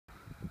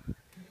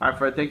All right,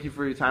 Fred, thank you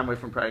for your time away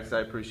from practice. I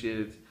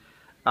appreciate it.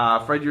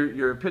 Fred,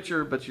 you're a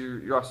pitcher, but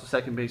you're also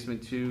second baseman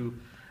too.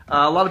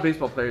 A lot of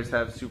baseball players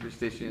have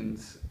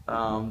superstitions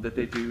that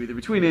they do either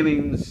between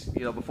innings,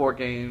 before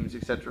games,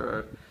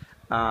 etc.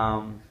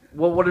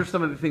 What are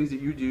some of the things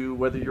that you do,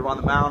 whether you're on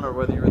the mound or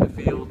whether you're in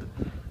the field?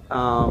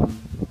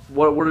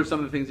 What are some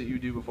of the things that you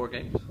do before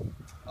games?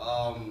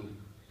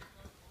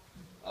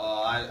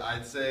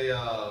 I'd say,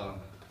 I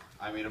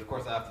mean, of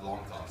course, I have to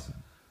long toss.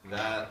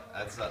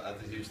 That's a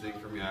huge thing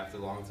for me. I have to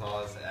long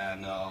toss,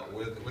 and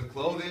with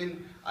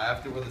clothing, I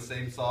have to wear the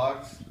same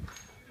socks,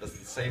 the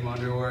same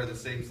underwear, the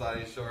same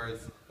sliding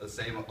shorts, the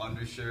same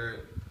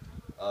undershirt,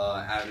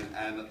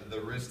 and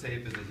the wrist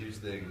tape is a huge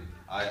thing.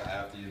 I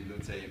have to use blue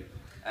tape,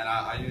 and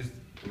I used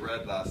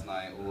red last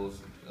night. It was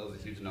a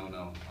huge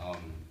no-no.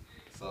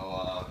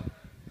 So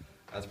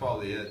that's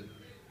probably it.